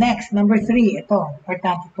 Okay, next, number 3, ito,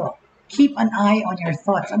 importante to. Keep an eye on your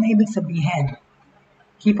thoughts. Ano ibig sabihin?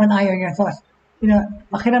 Keep an eye on your thoughts.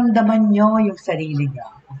 Makiramdaman nyo yung sarili nyo,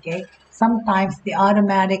 okay? Sometimes the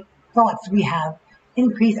automatic thoughts we have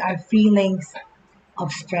increase our feelings of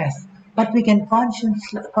stress, but we can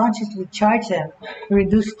consciously charge them to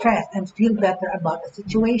reduce stress and feel better about the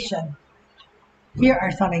situation. Here are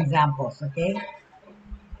some examples, okay?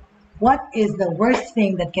 What is the worst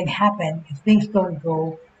thing that can happen if things don't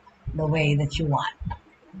go the way that you want?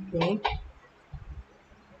 Okay?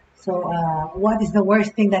 So, what is the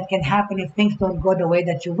worst thing that can happen if things don't go the way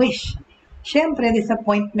that you wish? Siyempre,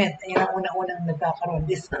 disappointment. Yan ang unang-unang nagkakaroon.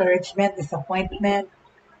 Discouragement, disappointment,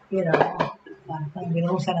 parang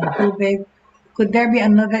binuhusan ng tubig. Could there be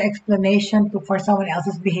another explanation for someone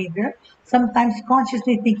else's behavior? Sometimes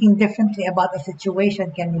consciously thinking differently about a situation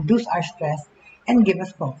can reduce our stress and give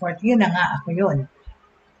us comfort. Yun na nga, ako yun.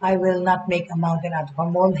 I will not make a mountain out of a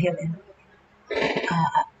molehill.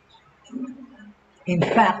 In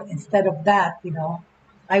fact, instead of that,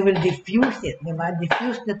 I will diffuse it.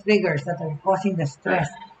 Diffuse the triggers that are causing the stress,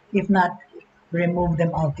 if not remove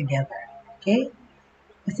them altogether. Okay?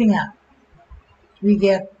 Kasi nga, we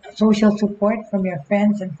get social support from your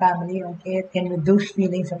friends and family. Okay? It can reduce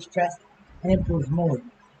feelings of stress and improve mood.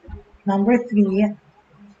 Number 3,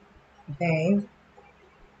 okay,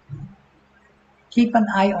 keep an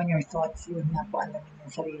eye on your thoughts. Yun na po, alamin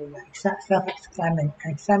yung sarili mo.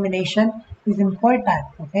 Self-examination is important,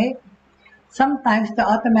 okay? Sometimes the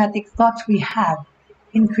automatic thoughts we have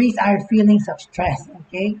increase our feelings of stress,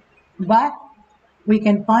 okay? But we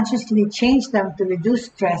can consciously change them to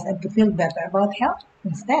reduce stress and to feel better about health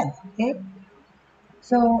instead, okay?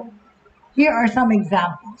 So, here are some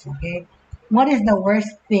examples, okay? What is the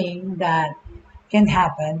worst thing that can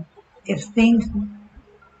happen if things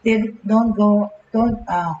don't go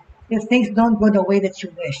the way that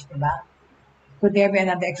you wish, diba? Could there be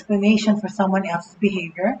another explanation for someone else's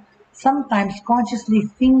behavior? Sometimes consciously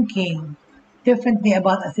thinking differently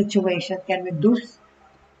about a situation can reduce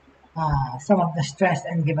some of the stress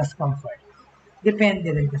and give us comfort.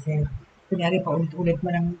 Depende rin kasi, kunyari pa ulit-ulit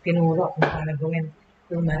mo nang tinuro kung paano gawin.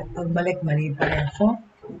 Kung pagbalik, mali pa rin. So,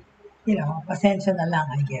 pasensya na lang,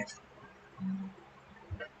 I guess.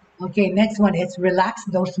 Okay, next one is relax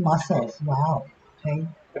those muscles. Wow. Okay.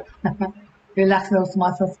 Relax those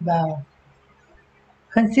muscles daw.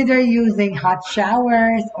 Consider using hot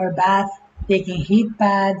showers or baths, taking heat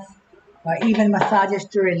baths, or even massages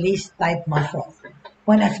to release tight muscles.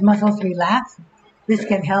 When as muscles relax, this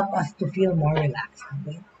can help us to feel more relaxed.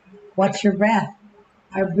 Okay? Watch your breath.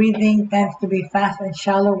 Our breathing tends to be fast and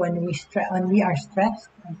shallow when we are stressed.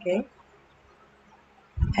 Okay,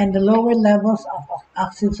 and the lower levels of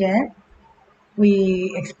oxygen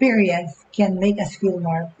we experience can make us feel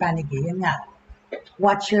more panicky. Yun nga.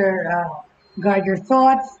 Watch your, guard your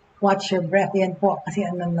thoughts, watch your breath. Yan po, kasi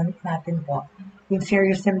ano natin po, yung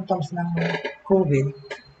serious symptoms ng COVID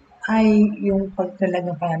ay yung pag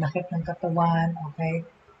talagang pananakit ng katawan, okay?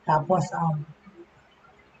 Tapos,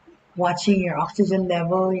 watching your oxygen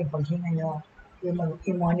level, yung paghinga nyo, yung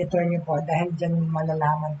i-monitor nyo po dahil dyan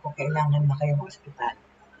malalaman po kailangan na kayong hospital.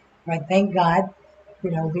 Right, thank God, we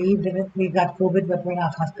got COVID but we're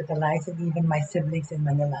not hospitalized, and even my siblings in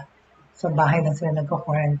Manila. So bahay lang sila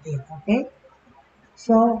nagko-quarantine, okay?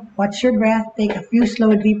 So watch your breath, take a few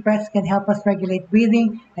slow deep breaths can help us regulate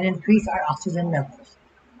breathing and increase our oxygen levels,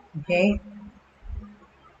 okay?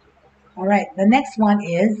 All right, the next one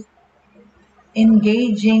is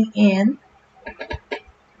engaging in,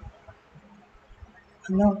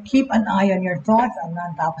 keep an eye on your thoughts.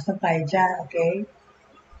 Tapos na tayo dyan, okay?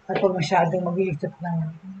 At huwag masyadong mag-iisip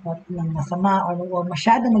ng masama or huwag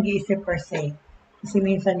masyadong mag-iisip per se. Kasi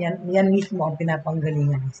minsan yan mismo ang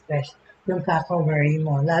pinapanggalingan ng stress. Yung kaka-worry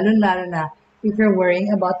mo. Lalo-lalo na if you're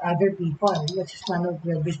worrying about other people, which is none of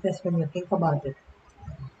your business when you think about it.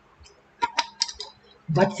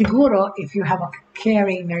 But siguro, if you have a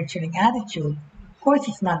caring, nurturing attitude, of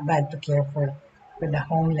course it's not bad to care for the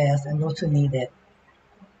homeless and those who need it.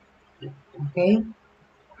 Okay?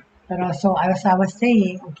 Pero so as I was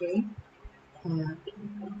saying, okay,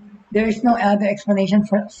 there is no other explanation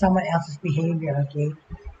for someone else's behavior, okay?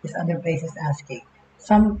 This other place is asking.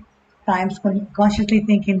 Sometimes consciously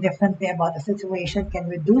thinking differently about the situation can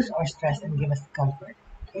reduce our stress and give us comfort,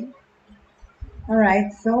 okay? All right,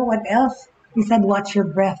 so what else? He said watch your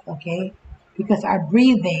breath, okay? Because our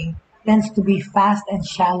breathing tends to be fast and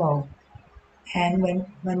shallow and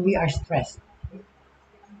when we are stressed.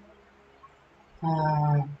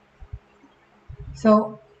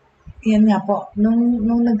 So, yan nga po, nung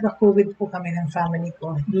nagka-COVID po kami ng family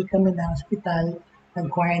ko, hindi kami na hospital,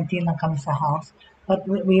 nag-quarantine lang kami sa house. But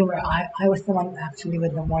I was the one actually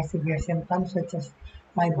with the more severe symptoms, such as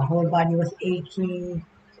my whole body was achy,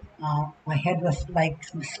 my head was like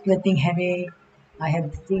splitting headache, I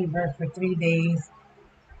had fever for 3 days,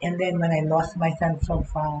 and then when I lost my sense of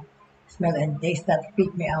smell and taste, that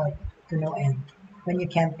freaked me out to no end. When you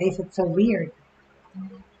can't taste, it's so weird.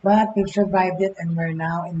 But we've survived it and we're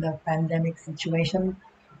now in the pandemic situation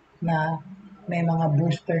na may mga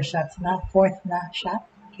booster shots na, fourth na shot,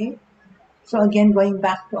 okay? So again, going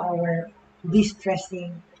back to our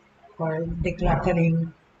de-stressing or decluttering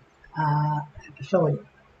episode.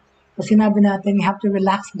 So sinabi natin, you have to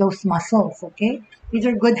relax those muscles, okay? These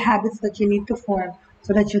are good habits that you need to form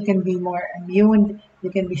so that you can be more immune, you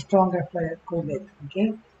can be stronger for COVID,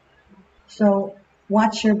 okay? So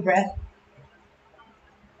watch your breath.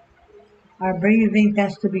 Our breathing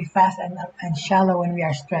tends to be fast and shallow when we are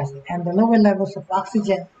stressed, and the lower levels of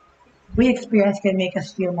oxygen we experience can make us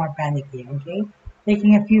feel more panicky, okay?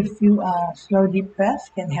 Taking a few slow deep breaths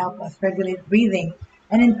can help us regulate breathing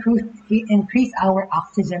and increase our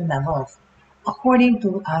oxygen levels. According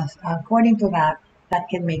to that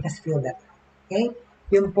can make us feel better, okay?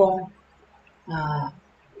 Yung pong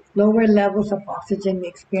lower levels of oxygen we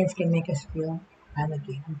experience can make us feel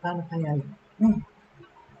panicky. Paano kaya yun?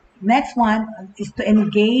 Next one is to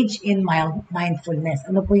engage in mindfulness.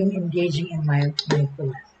 Ano po yung engaging in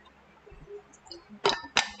mindfulness?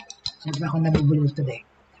 Siyempre ako nabibulo today.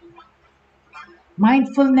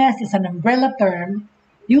 Mindfulness is an umbrella term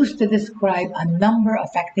used to describe a number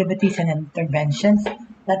of activities and interventions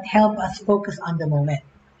that help us focus on the moment.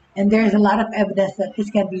 And there's a lot of evidence that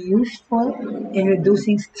this can be useful in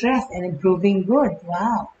reducing stress and improving mood.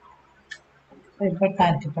 Wow! So,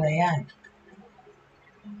 importante pala yan.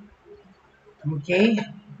 Okay?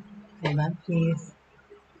 Diba? Please.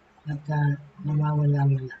 At nawawala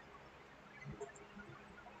mo lang.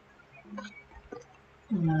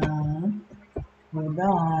 Hold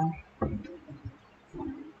on.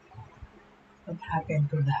 What happened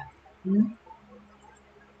to that?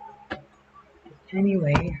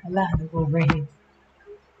 Anyway, hala, nag-overheat.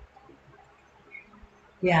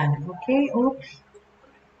 Yan. Okay, oops.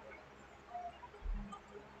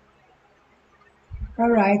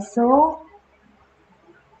 Alright, so,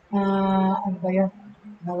 ano ba yun?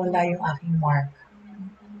 Nawala yung aking mark.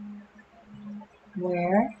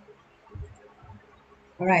 Where?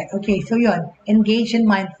 Alright, okay, so yun, engage in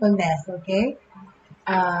mindfulness, okay?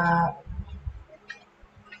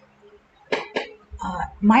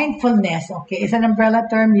 Mindfulness, okay, is an umbrella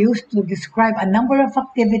term used to describe a number of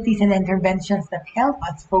activities and interventions that help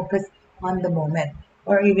us focus on the moment,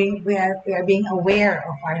 or even we are being aware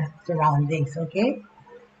of our surroundings, okay?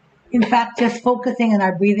 In fact, just focusing on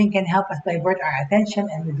our breathing can help us divert our attention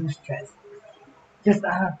and reduce stress. Just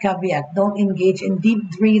a caveat, don't engage in deep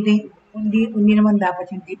breathing. Hindi naman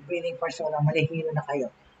dapat yung deep breathing for so long, malihilo na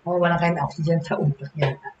kayo. O wala kayong oxygen sa utak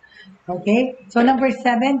niya. Okay? So number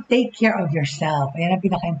 7, take care of yourself. Ayan ang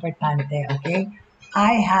pinaka-importante. Okay?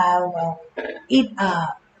 I have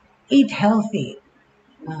eat healthy,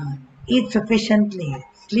 eat sufficiently,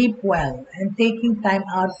 sleep well, and taking time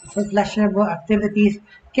out for pleasurable activities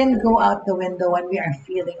can go out the window when we are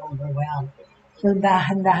feeling overwhelmed. So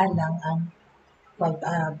dahan-dahan lang ang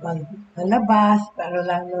paglalabas, pero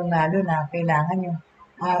lalo na kailangan yung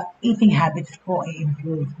eating habits po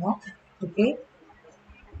i-improve, no? Okay?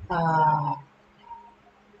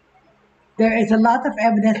 There is a lot of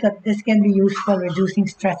evidence that this can be useful reducing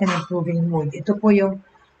stress and improving mood. Ito po yung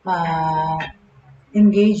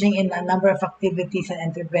engaging in a number of activities and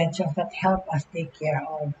interventions that help us take care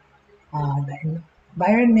of the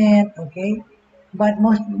environment, okay? But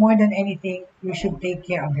more than anything, you should take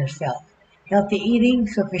care of yourself. Healthy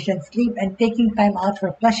eating, sufficient sleep, and taking time out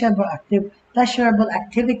for pleasurable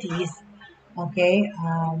activities, okay?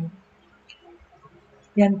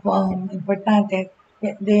 Yan po ang importante.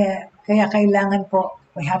 Kaya kailangan po,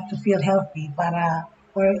 we have to feel healthy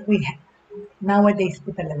nowadays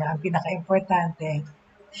po talaga, ang pinaka-importante,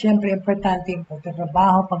 syempre importante po,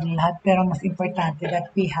 trabaho, paglahat, pero mas importante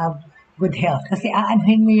that we have good health. Kasi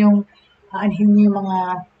aanhin niyo yung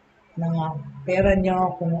mga pera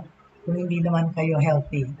nyo kung hindi naman kayo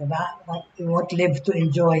healthy, diba? You won't live to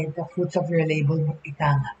enjoy the fruits of your labor, ika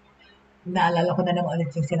nga. Naalala ko na naman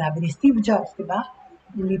ulit yung sinabi ni Steve Jobs, diba?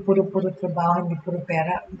 Hindi puro trabaho, hindi puro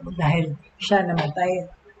pera, dahil siya namatay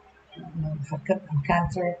ng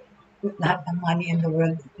cancer, lahat ng money in the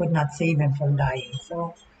world could not save him from dying.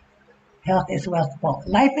 So, health is wealth po.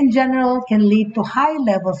 Life in general can lead to high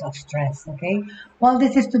levels of stress, okay? While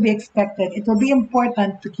this is to be expected, it will be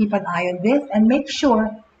important to keep an eye on this and make sure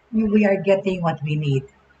we are getting what we need.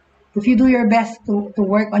 If you do your best to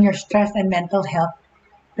work on your stress and mental health,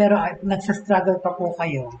 pero nagsastruggle pa po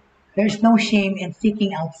kayo, there's no shame in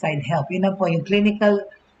seeking outside help. Yun na po, yung clinical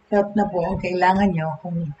help na po, ang kailangan nyo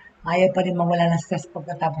kung ayaw pa rin mawala ng stress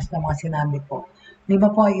pagkatapos ng mga sinabi po. Di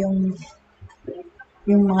ba po yung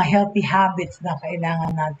mga healthy habits na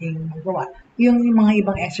kailangan nating magawa. Yung mga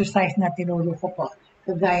ibang exercise na tinuro ko po,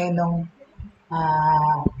 kagaya nung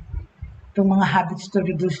itong mga habits to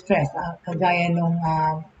reduce stress, kagaya nung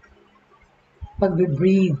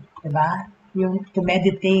pag-breathe, diba? Yung to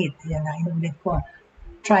meditate, yan na inulit ko.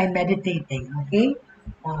 Try meditating, okay?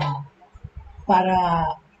 Para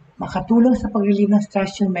makatulong sa pag-relieve ng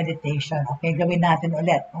stress yung meditation, okay? Gawin natin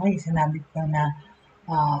ulit. Okay, sinabi ko na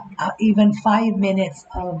even 5 minutes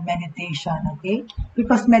of meditation, okay?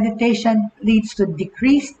 Because meditation leads to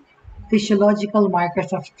decreased physiological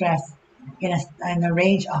markers of stress in a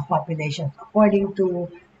range of populations. According to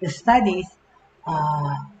the studies,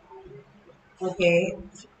 okay,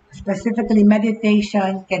 specifically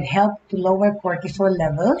meditation can help to lower cortisol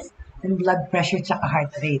levels and blood pressure tsaka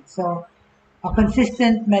heart rate. So, a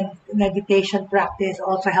consistent meditation practice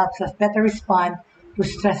also helps us better respond to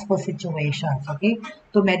stressful situations, okay?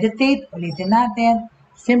 To meditate, ulitin natin,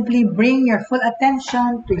 simply bring your full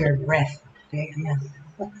attention to your breath, okay? Ayan.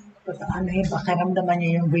 Ano yung pakiramdaman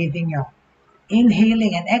niyo yung breathing niyo.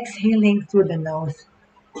 Inhaling and exhaling through the nose.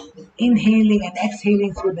 Inhaling and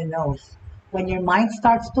exhaling through the nose. When your mind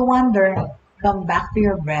starts to wander, come back to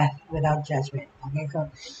your breath without judgment. Okay, so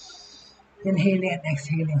inhaling and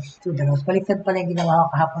exhaling through the nose. Baliktad pala yung ginawa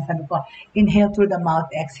ko kahapon. Sabi ko, inhale through the mouth,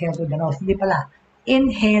 exhale through the nose. Hindi pala.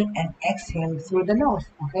 Inhale and exhale through the nose.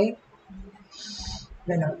 Okay?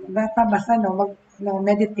 Ganun. Basta,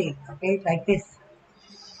 meditate. Okay? Like this.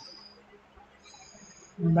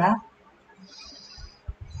 Diba?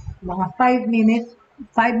 Mga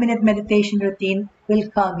 5-minute meditation routine will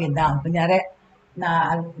calm you down. Kunyari,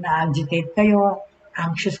 na-agitate kayo,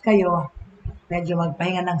 anxious kayo, medyo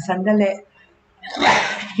magpahinga ng sandali.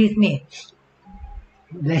 Excuse me.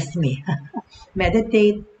 Bless me.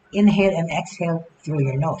 Meditate, inhale and exhale through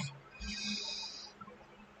your nose.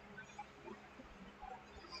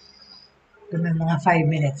 Ito ng mga 5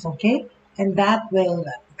 minutes, okay? And that will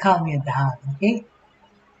calm you down, okay?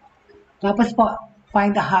 Tapos po,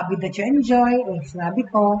 find a hobby that you enjoy, or sinabi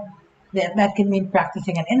ko, that can mean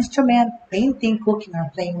practicing an instrument, painting, cooking,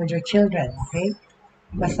 or playing with your children, okay?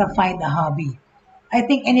 Basta find a hobby. I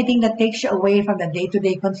think anything that takes you away from the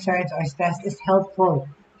day-to-day concerns or stress is helpful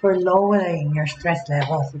for lowering your stress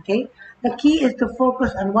levels, okay? The key is to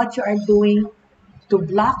focus on what you are doing to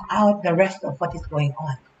block out the rest of what is going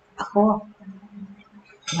on. Ako,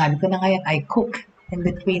 sabi ko na ngayon, I cook in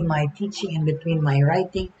between my teaching, in between my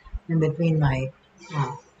writing, in between my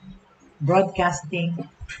uh, broadcasting.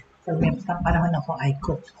 So, may panahon ako, I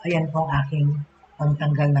cook. Ayan po ang aking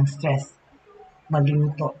pagtanggal ng stress.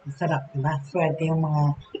 Magluto. Sarap, diba? Swerte yung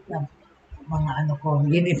mga ano ko,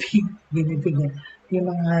 ginipig yan. Yung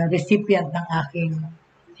mga recipient ng aking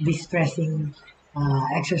distressing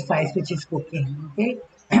exercise, which is cooking. Okay?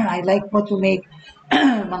 I like po to make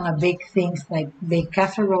mga baked things like baked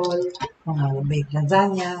casserole, mga baked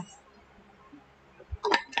lasagna,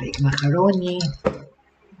 baked macaroni.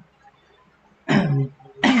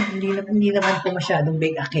 hindi naman po masyadong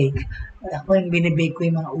bake a cake. Ako yung binibake ko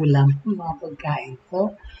yung mga ulam, yung mga pagkain.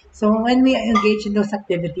 So when we engage in those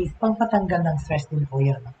activities, pangpatanggal ng stress din po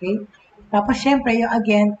yun, okay? Tapos syempre, yung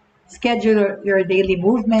again, schedule your daily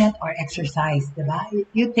movement or exercise, diba?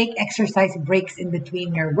 You take exercise breaks in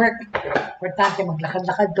between your work. Importante,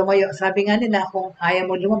 maglakad-lakad, tumayo. Sabi nga nila, kung kaya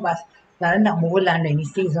mo lumabas, lalo na umuulan, rainy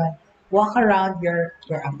season, walk around your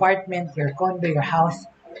apartment, your condo, your house,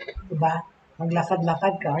 diba?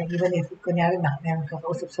 Maglakad-lakad ka, or even if, kunyari, meron ka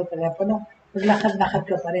kausap sa telepono, maglakad-lakad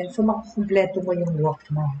ka pa rin, so makumpleto mo yung walk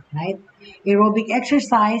mo, right? Aerobic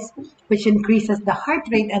exercise, which increases the heart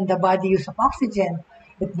rate and the body use of oxygen.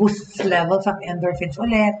 It boosts levels of endorphins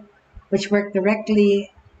ulit, which work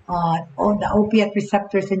directly on the opiate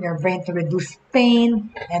receptors in your brain to reduce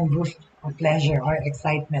pain and boost pleasure or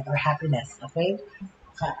excitement or happiness, okay?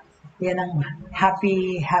 Yan ang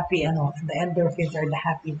happy, the endorphins are the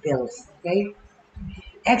happy pills, okay?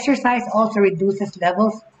 Exercise also reduces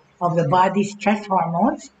levels of the body's stress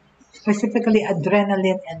hormones, specifically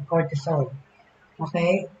adrenaline and cortisol.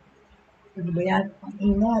 Okay? Ano ba yan? Ang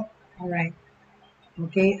ingat. Alright.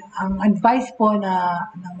 Okay? Ang advice po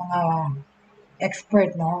ng mga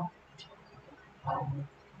expert, no?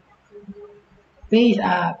 Please,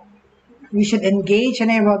 we should engage in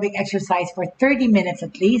aerobic exercise for 30 minutes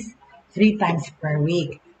at least, 3 times per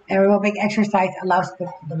week. Aerobic exercise allows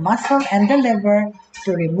the muscle and the liver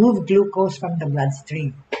to remove glucose from the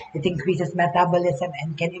bloodstream. It increases metabolism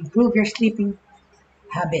and can improve your sleeping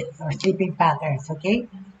habits or sleeping patterns, okay?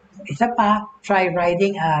 Isa pa, try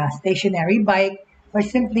riding a stationary bike or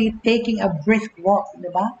simply taking a brisk walk,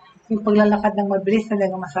 di ba? Yung paglalakad ng mabilis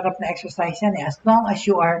talaga masarap na exercise yan as long as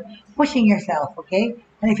you are pushing yourself, okay?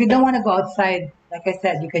 And if you don't want to go outside, like I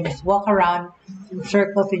said, you can just walk around in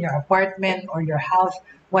circles in your apartment or your house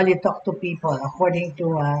while you talk to people, according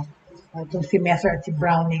to si Messer at si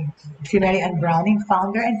Browning, si Mary Ann Browning,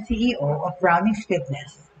 founder and CEO of Browning's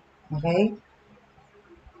Fitness, okay?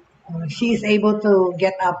 She is able to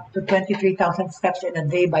get up to 23,000 steps in a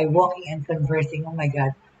day by walking and conversing. Oh my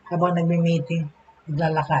God. Habang nagme-meeting,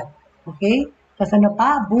 naglalakad. Okay? Tapos ano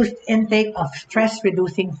pa? Boost intake of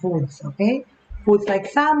stress-reducing foods. Okay? Foods like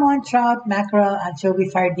salmon, trout, mackerel, anchovy,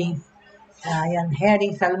 sardines. Yan,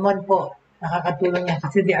 herring, salmon po. Nakakatulong yan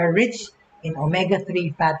kasi they are rich in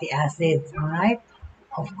omega-3 fatty acids. Alright?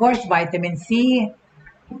 Of course, vitamin C.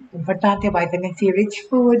 Importante, vitamin C rich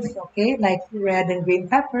foods, okay, like red and green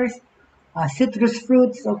peppers, citrus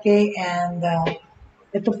fruits, okay, and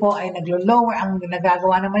ito po ay naglo-lower, ang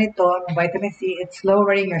nagagawa naman ito ng vitamin C, it's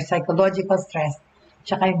lowering your psychological stress,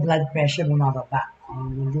 tsaka yung blood pressure bumababa.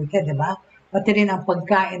 Mabuti, di ba? Pati rin ang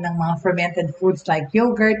pagkain ng mga fermented foods like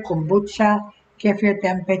yogurt, kombucha, kefir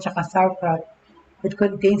tempeh, tsaka sauerkraut. It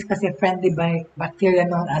contains kasi friendly bacteria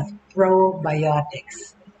known as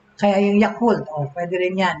probiotics. Kaya yung Yakult, pwede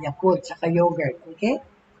rin yan, Yakult, saka yogurt, okay?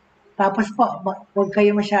 Tapos po, huwag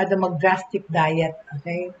kayo masyado mag-drastic diet,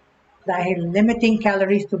 okay? Dahil limiting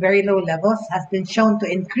calories to very low levels has been shown to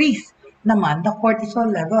increase naman the cortisol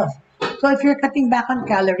levels. So if you're cutting back on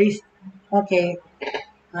calories, okay,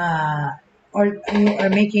 or you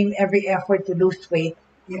are making every effort to lose weight,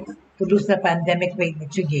 to lose the pandemic weight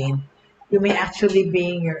that you gain, you may actually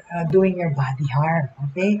be doing your body harm,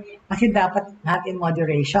 okay? Kasi dapat not in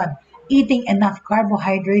moderation. Eating enough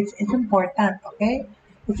carbohydrates is important, okay?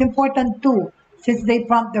 It's important too, since they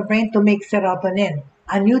prompt the brain to make serotonin,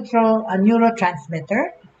 a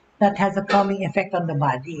neurotransmitter that has a calming effect on the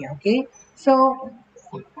body, okay? So,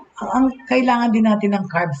 ang kailangan din natin ng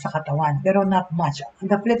carbs sa katawan, pero not much. On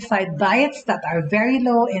the flip side, diets that are very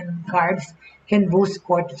low in carbs can boost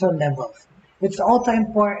cortisol levels. It's also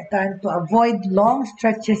important to avoid long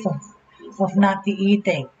stretches of not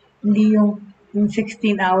eating. Hindi yung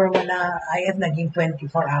 16-hour mo na ayat naging 24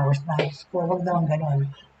 hours na. So, huwag naman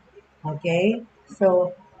ganun. Okay?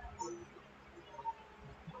 So,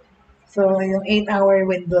 yung 8-hour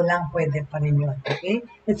window lang pwede pa rin yun. Okay?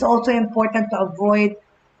 It's also important to avoid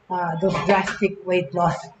those drastic weight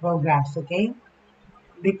loss programs. Okay?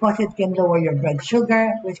 Because it can lower your blood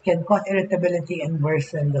sugar, which can cause irritability and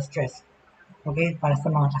worsen the stress. Okay? Para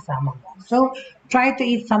sa mga kasama mo. So, try to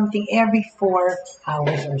eat something every 4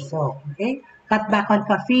 hours or so. Okay? Cut back on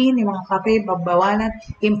caffeine, yung mga kape, babawalan.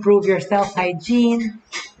 Improve your self-hygiene.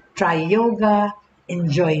 Try yoga.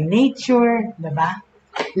 Enjoy nature. Diba?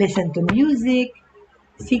 Listen to music.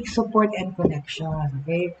 Seek support and connection.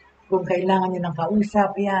 Okay? Kung kailangan nyo ng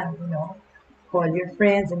kausap, yan, call your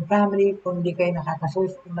friends and family. Kung hindi kayo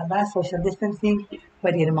social distancing,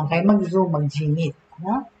 pwede naman kayo mag-Zoom, mag-Gmeet.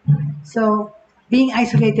 No? So, being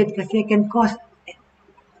isolated kasi can cause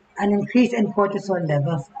an increase in cortisol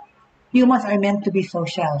levels. Humans are meant to be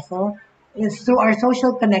social. So, it's through our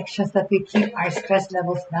social connections that we keep our stress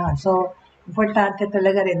levels down. So, importante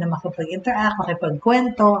talaga rin na makapag-interact,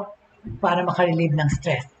 makipagkwento, para makarelieve ng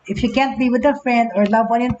stress. If you can't be with a friend or loved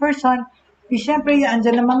one in person, siyempre,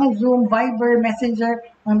 andyan ng mga Zoom, Viber, Messenger,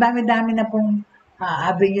 ang dami-dami na pong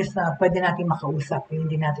avenues na pwede natin makausap,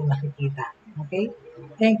 hindi natin makikita. Okay?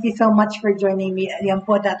 Thank you so much for joining me. Yan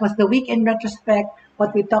po, that was the week in retrospect,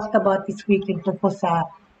 what we talked about this week in tungkol sa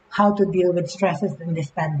how to deal with stresses in this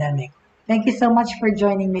pandemic. Thank you so much for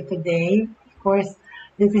joining me today. Of course,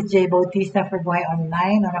 this is Bautista for Buhay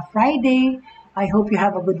Online on a Friday. I hope you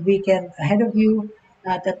have a good weekend ahead of you.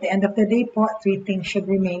 At the end of the day po, 3 things should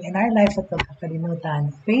remain in our lives at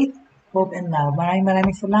pagkakalimutan. Faith, hope, and love.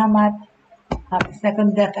 Maraming salamat. Happy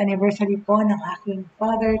 2nd death anniversary po ng aking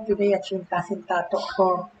father today at yung kasing tato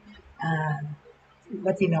ko.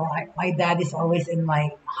 But my dad is always in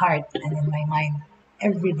my heart and in my mind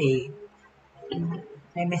every day.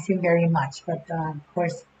 I miss him very much. But of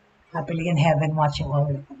course, happily in heaven watching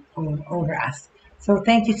over us. So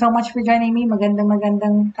thank you so much for joining me.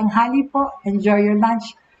 Magandang tanghali po. Enjoy your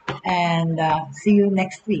lunch. And see you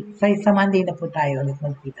next week. So sa Monday na po tayo ulit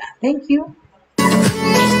magkita. Thank you.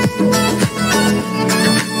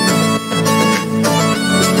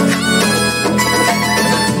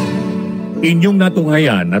 Inyong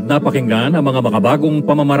natunghayan at napakinggan ang mga makabagong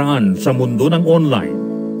pamamaraan sa mundo ng online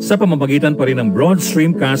sa pamamagitan pa rin ng Broad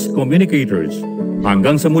Stream Cast Communicators.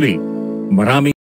 Hanggang sa muli, maraming